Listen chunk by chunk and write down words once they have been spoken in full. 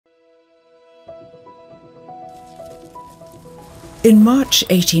In March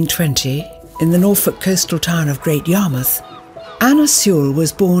 1820, in the Norfolk coastal town of Great Yarmouth, Anna Sewell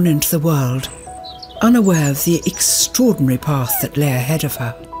was born into the world, unaware of the extraordinary path that lay ahead of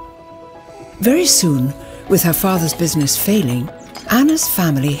her. Very soon, with her father's business failing, Anna's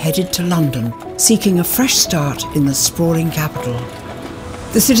family headed to London, seeking a fresh start in the sprawling capital.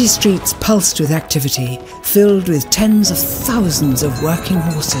 The city streets pulsed with activity, filled with tens of thousands of working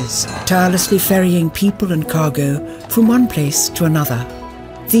horses, tirelessly ferrying people and cargo from one place to another.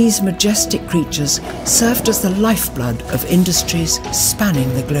 These majestic creatures served as the lifeblood of industries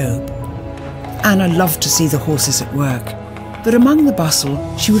spanning the globe. Anna loved to see the horses at work, but among the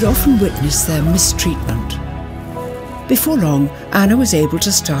bustle, she would often witness their mistreatment. Before long, Anna was able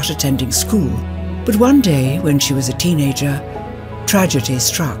to start attending school, but one day, when she was a teenager, tragedy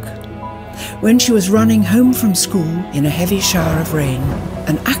struck. When she was running home from school in a heavy shower of rain,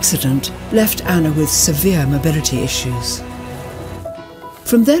 an accident left Anna with severe mobility issues.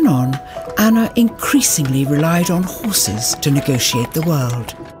 From then on, Anna increasingly relied on horses to negotiate the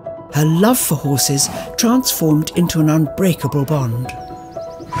world. Her love for horses transformed into an unbreakable bond.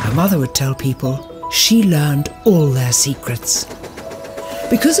 Her mother would tell people she learned all their secrets.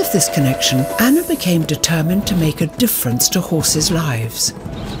 Because of this connection, Anna became determined to make a difference to horses' lives,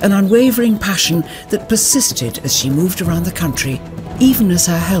 an unwavering passion that persisted as she moved around the country, even as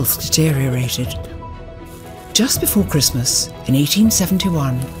her health deteriorated. Just before Christmas, in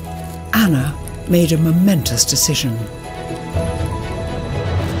 1871, Anna made a momentous decision.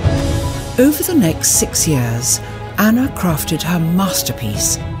 Over the next 6 years, Anna crafted her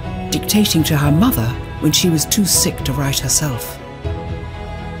masterpiece, dictating to her mother when she was too sick to write herself.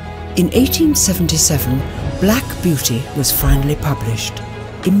 In 1877, Black Beauty was finally published,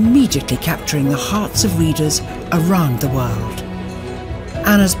 immediately capturing the hearts of readers around the world.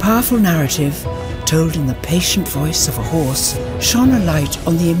 Anna's powerful narrative, told in the patient voice of a horse, shone a light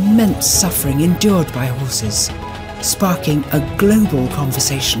on the immense suffering endured by horses, sparking a global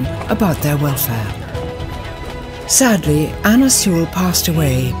conversation about their welfare. Sadly, Anna Sewell passed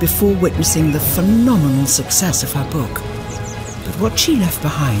away before witnessing the phenomenal success of her book. But what she left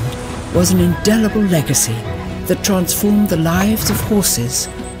behind was an indelible legacy that transformed the lives of horses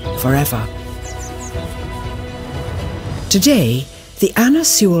forever. Today, the Anna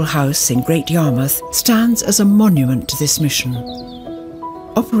Sewell House in Great Yarmouth stands as a monument to this mission.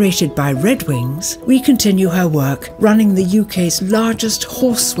 Operated by Red Wings, we continue her work running the UK's largest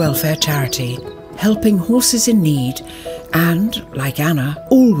horse welfare charity, helping horses in need and, like Anna,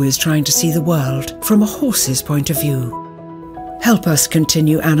 always trying to see the world from a horse's point of view. Help us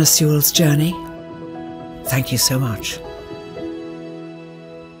continue Anna Sewell's journey. Thank you so much.